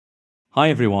Hi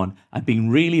everyone, I've been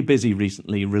really busy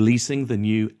recently releasing the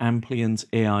new Ampliant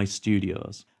AI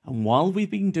Studios. And while we've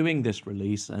been doing this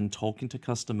release and talking to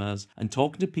customers and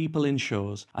talking to people in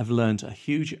shows, I've learned a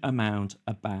huge amount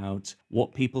about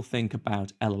what people think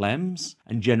about LLMs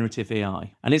and generative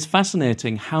AI. And it's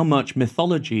fascinating how much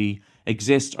mythology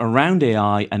exists around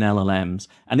AI and LLMs,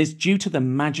 and it's due to the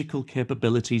magical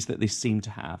capabilities that they seem to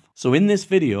have. So in this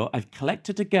video, I've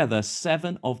collected together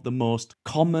 7 of the most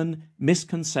common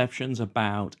misconceptions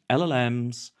about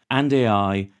LLMs and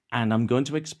AI, and I'm going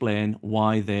to explain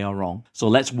why they are wrong. So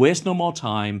let's waste no more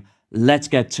time, let's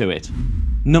get to it.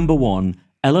 Number 1,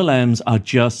 LLMs are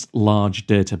just large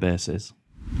databases.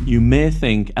 You may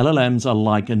think LLMs are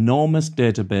like enormous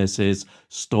databases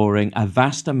storing a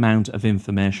vast amount of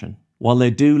information. While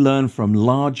they do learn from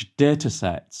large data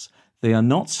sets, they are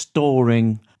not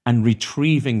storing and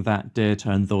retrieving that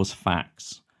data and those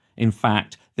facts. In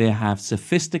fact, they have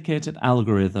sophisticated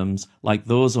algorithms like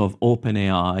those of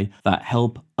OpenAI that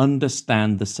help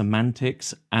understand the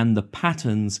semantics and the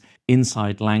patterns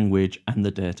inside language and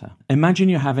the data. Imagine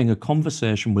you're having a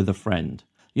conversation with a friend.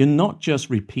 You're not just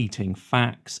repeating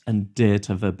facts and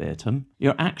data verbatim.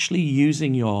 You're actually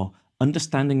using your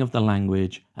understanding of the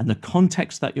language and the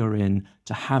context that you're in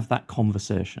to have that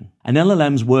conversation. And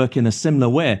LLMs work in a similar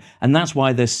way, and that's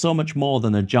why there's so much more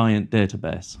than a giant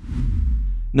database.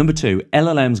 Number 2,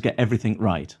 LLMs get everything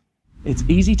right. It's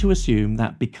easy to assume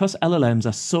that because LLMs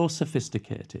are so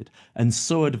sophisticated and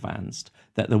so advanced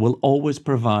that they will always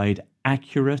provide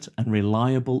accurate and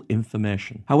reliable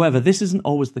information. However, this isn't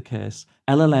always the case.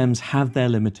 LLMs have their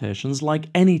limitations like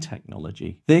any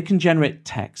technology. They can generate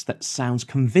text that sounds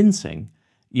convincing,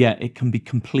 yet it can be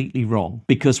completely wrong,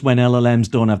 because when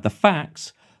LLMs don't have the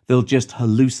facts, they'll just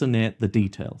hallucinate the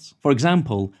details. For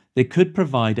example, they could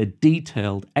provide a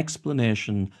detailed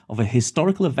explanation of a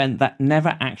historical event that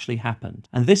never actually happened.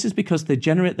 And this is because they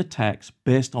generate the text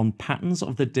based on patterns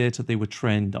of the data they were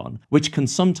trained on, which can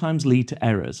sometimes lead to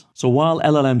errors. So while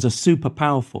LLMs are super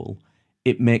powerful,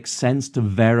 it makes sense to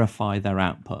verify their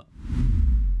output.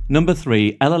 Number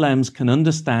 3, LLMs can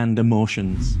understand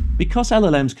emotions. Because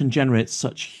LLMs can generate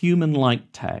such human-like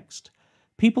text,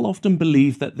 people often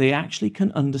believe that they actually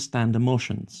can understand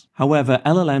emotions. However,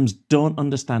 LLMs don't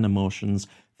understand emotions,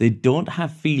 they don't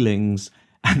have feelings,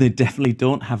 and they definitely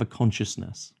don't have a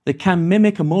consciousness. They can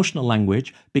mimic emotional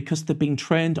language because they've been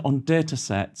trained on data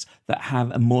sets that have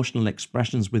emotional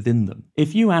expressions within them.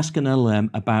 If you ask an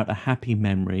LLM about a happy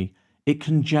memory, it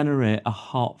can generate a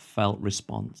heartfelt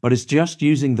response, but it's just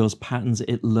using those patterns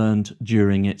it learned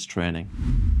during its training.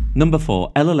 Number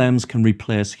 4, LLMs can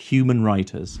replace human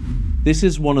writers. This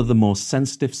is one of the most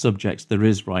sensitive subjects there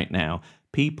is right now.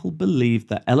 People believe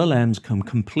that LLMs can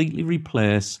completely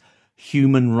replace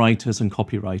human writers and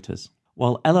copywriters.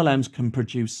 While LLMs can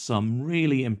produce some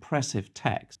really impressive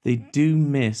text, they do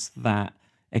miss that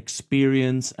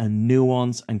experience and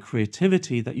nuance and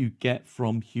creativity that you get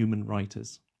from human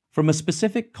writers. From a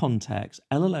specific context,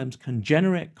 LLMs can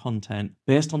generate content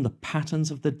based on the patterns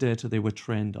of the data they were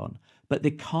trained on, but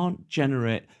they can't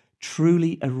generate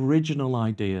truly original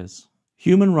ideas.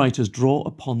 Human writers draw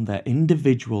upon their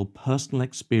individual personal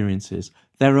experiences,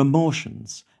 their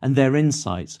emotions, and their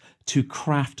insights to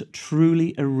craft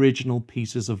truly original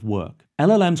pieces of work.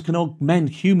 LLMs can augment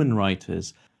human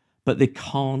writers, but they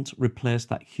can't replace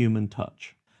that human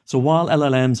touch. So while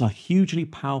LLMs are hugely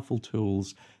powerful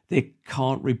tools, they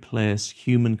can't replace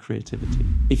human creativity.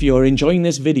 If you're enjoying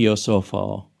this video so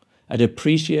far, I'd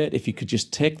appreciate if you could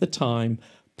just take the time,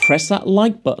 press that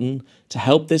like button to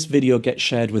help this video get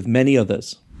shared with many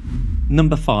others.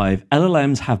 Number 5,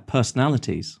 LLMs have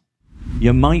personalities.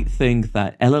 You might think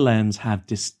that LLMs have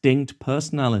distinct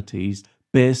personalities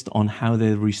based on how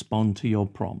they respond to your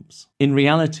prompts. In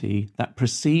reality, that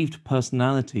perceived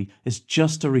personality is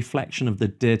just a reflection of the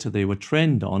data they were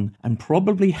trained on and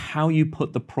probably how you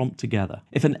put the prompt together.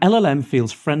 If an LLM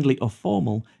feels friendly or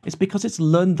formal, it's because it's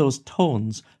learned those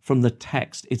tones from the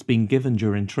text it's been given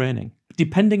during training.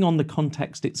 Depending on the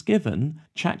context it's given,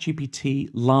 ChatGPT,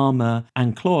 Llama,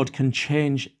 and Claude can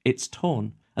change its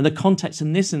tone. And the context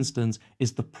in this instance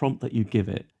is the prompt that you give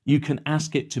it. You can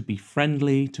ask it to be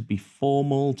friendly, to be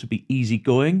formal, to be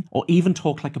easygoing, or even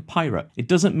talk like a pirate. It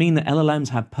doesn't mean that LLMs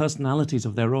have personalities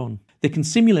of their own. They can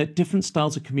simulate different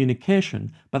styles of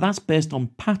communication, but that's based on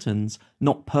patterns,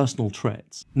 not personal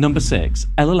traits. Number 6,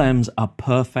 LLMs are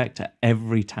perfect at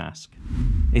every task.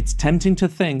 It's tempting to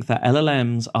think that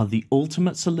LLMs are the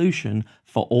ultimate solution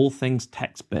for all things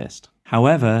text-based.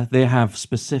 However, they have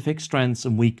specific strengths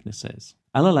and weaknesses.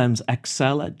 LLMs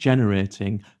excel at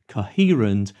generating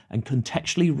coherent and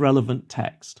contextually relevant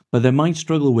text, but they might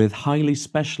struggle with highly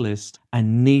specialist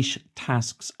and niche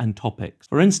tasks and topics.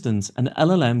 For instance, an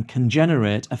LLM can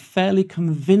generate a fairly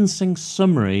convincing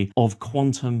summary of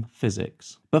quantum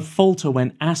physics, but falter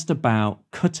when asked about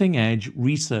cutting-edge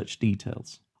research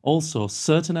details. Also,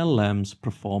 certain LLMs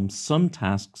perform some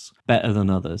tasks better than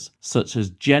others, such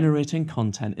as generating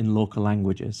content in local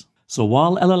languages. So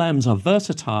while LLMs are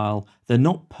versatile, they're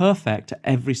not perfect at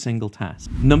every single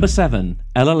task. Number 7,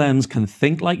 LLMs can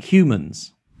think like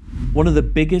humans. One of the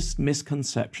biggest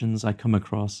misconceptions I come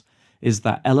across is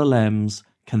that LLMs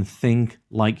can think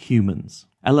like humans.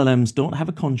 LLMs don't have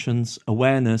a conscience,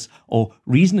 awareness, or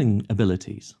reasoning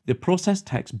abilities. They process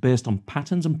text based on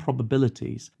patterns and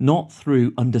probabilities, not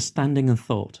through understanding and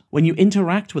thought. When you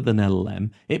interact with an LLM,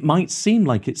 it might seem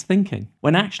like it's thinking,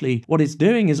 when actually what it's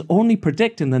doing is only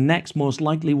predicting the next most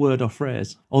likely word or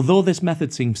phrase. Although this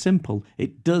method seems simple,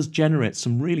 it does generate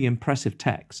some really impressive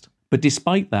text. But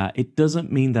despite that, it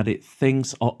doesn't mean that it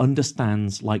thinks or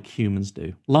understands like humans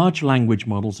do. Large language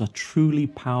models are truly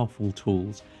powerful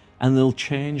tools, and they'll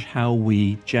change how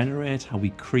we generate, how we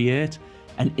create,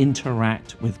 and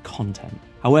interact with content.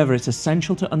 However, it's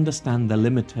essential to understand their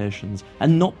limitations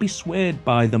and not be swayed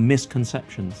by the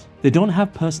misconceptions. They don't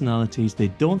have personalities, they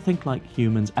don't think like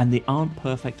humans, and they aren't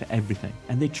perfect at everything.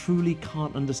 And they truly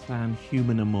can't understand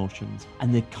human emotions,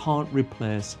 and they can't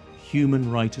replace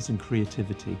human writers and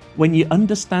creativity. When you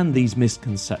understand these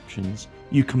misconceptions,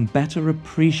 you can better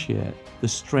appreciate the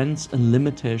strengths and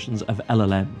limitations of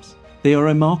LLMs. They are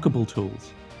remarkable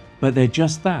tools, but they're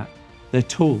just that, they're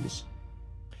tools.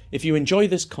 If you enjoy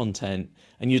this content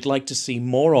and you'd like to see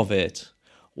more of it,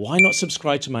 why not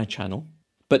subscribe to my channel?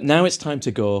 But now it's time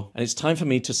to go, and it's time for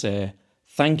me to say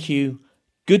thank you,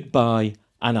 goodbye,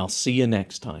 and I'll see you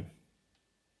next time.